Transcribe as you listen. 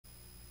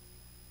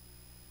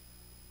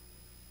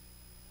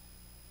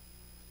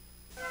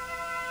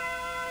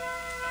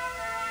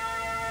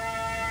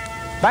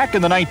Back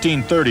in the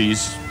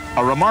 1930s,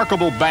 a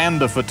remarkable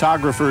band of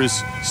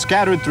photographers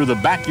scattered through the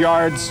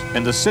backyards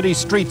and the city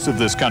streets of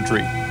this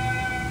country,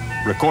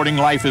 recording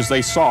life as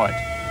they saw it.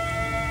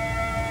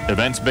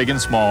 Events big and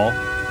small,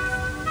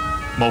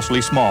 mostly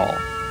small.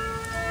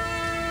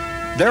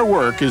 Their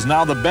work is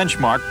now the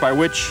benchmark by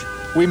which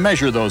we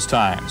measure those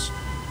times.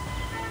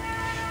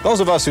 Those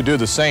of us who do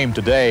the same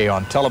today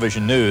on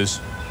television news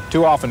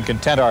too often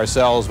content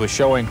ourselves with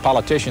showing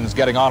politicians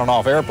getting on and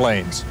off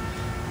airplanes.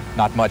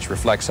 Not much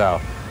reflects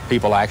how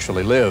people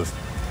actually live.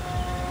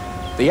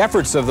 The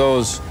efforts of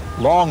those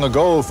long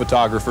ago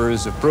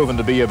photographers have proven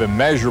to be of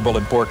immeasurable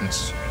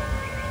importance,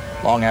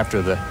 long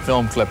after the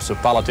film clips of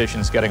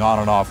politicians getting on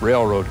and off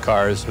railroad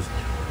cars have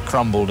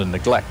crumbled in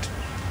neglect.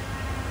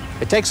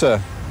 It takes a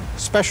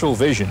special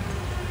vision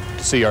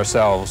to see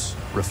ourselves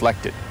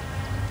reflected.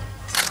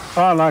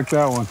 I like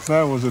that one.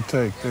 That was a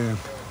take, Dan.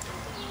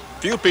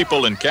 Few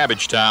people in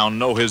Cabbagetown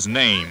know his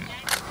name.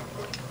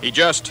 He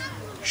just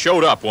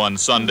showed up one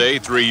Sunday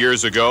 3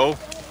 years ago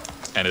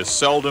and has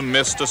seldom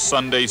missed a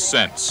Sunday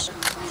since.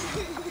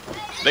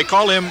 They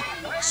call him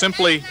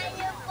simply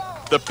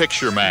the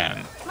Picture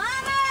Man.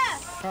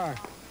 Hi.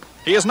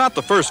 He is not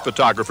the first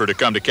photographer to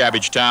come to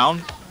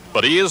Cabbagetown,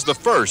 but he is the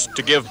first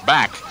to give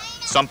back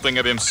something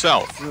of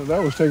himself.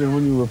 That was taken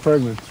when you were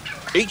pregnant.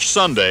 Each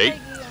Sunday,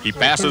 he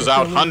passes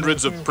out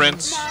hundreds of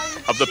prints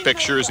of the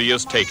pictures he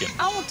has taken.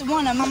 I want the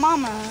one of my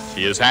mama.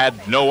 He has had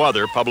no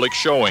other public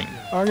showing.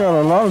 I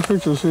got a lot of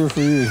pictures here for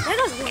you. That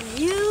was for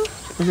you.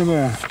 Look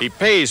at that. He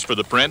pays for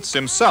the prints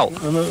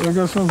himself. And I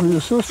got some for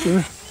your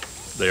sister.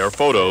 They are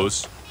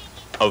photos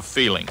of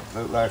feeling.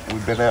 Look like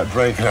we've been out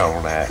drinking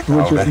all night.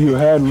 Which you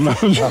hadn't. No.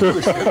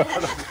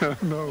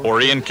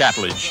 Oraien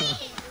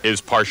Catlege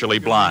is partially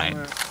blind.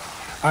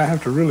 I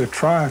have to really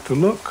try to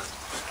look.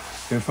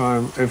 If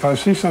I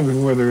see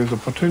something where there is a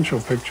potential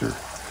picture,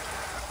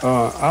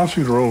 I'll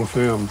shoot a roll of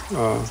film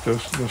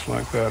just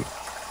like that.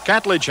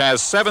 Catledge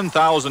has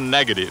 7,000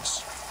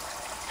 negatives.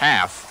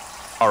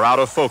 Half are out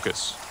of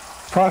focus.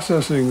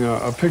 Processing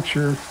a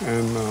picture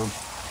and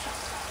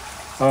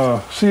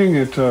seeing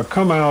it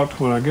come out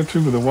when I get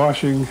through with the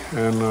washing,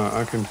 and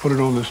I can put it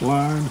on this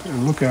line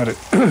and look at it.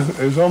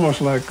 It's almost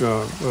like,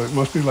 it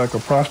must be like a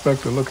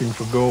prospector looking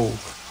for gold.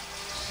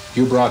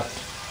 You brought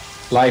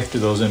life to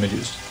those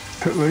images.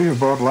 They have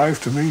brought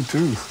life to me,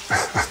 too.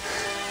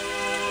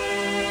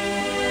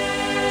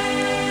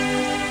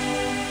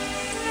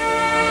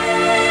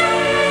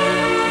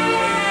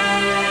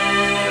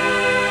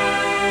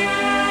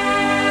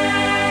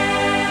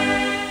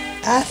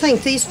 I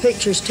think these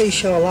pictures, too,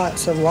 show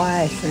lots of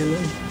life in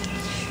them.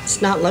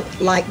 It's not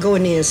like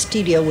going in a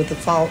studio with a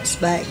false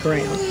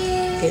background.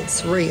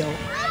 It's real.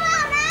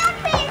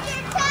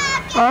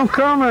 I'm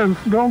coming.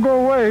 Don't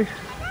go away.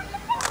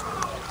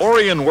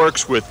 Oraien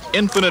works with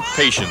infinite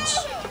patience,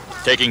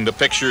 taking the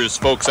pictures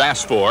folks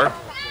ask for,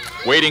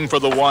 waiting for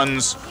the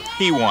ones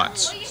he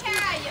wants.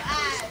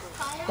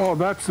 Oh,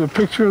 that's the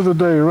picture of the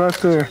day right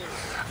there.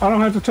 I don't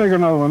have to take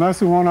another one. That's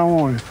the one I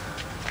wanted.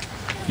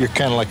 You're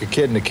kind of like a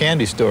kid in a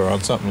candy store on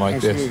something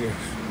like this.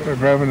 They're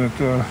grabbing at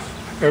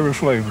every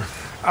flavor.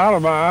 Out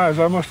of my eyes,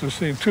 I must have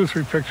seen 2 or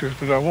 3 pictures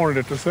that I wanted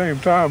at the same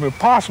time.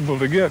 Impossible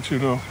to get, you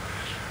know.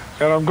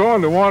 And I'm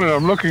going to one, and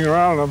I'm looking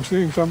around, and I'm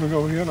seeing something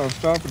over here, and I'm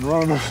stopping,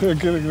 running over there,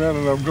 getting that,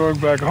 and I'm going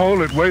back,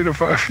 hold it, wait a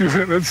few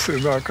minutes,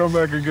 and I'll come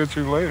back and get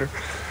you later.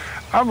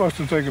 I must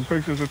have taken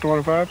pictures of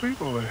 25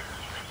 people there.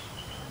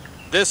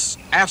 This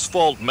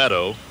asphalt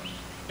meadow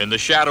in the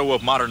shadow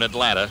of modern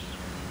Atlanta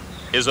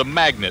is a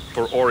magnet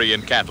for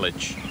Oraien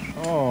Catlege.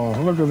 Oh,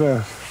 look at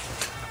that.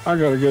 I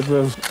got to get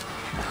this.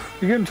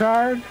 You getting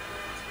tired?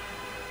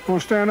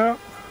 Want to stand up?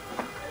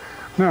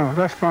 No,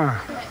 that's fine.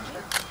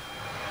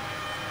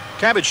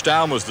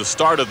 Cabbagetown was the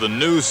start of the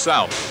New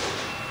South.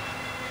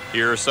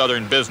 Here,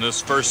 Southern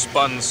business first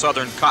spun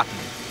Southern cotton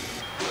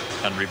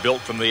and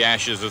rebuilt from the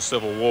ashes of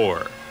Civil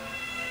War.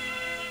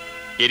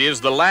 It is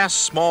the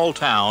last small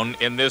town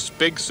in this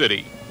big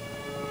city,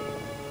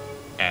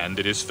 and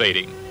it is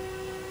fading.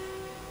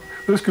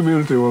 This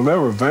community will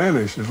never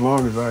vanish as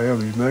long as I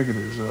have these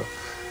negatives.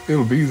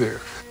 It'll be there.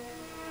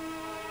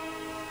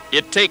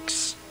 It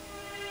takes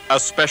a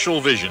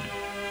special vision.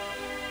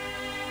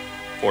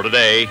 For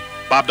today,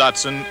 Bob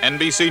Dotson,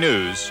 NBC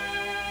News,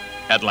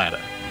 Atlanta.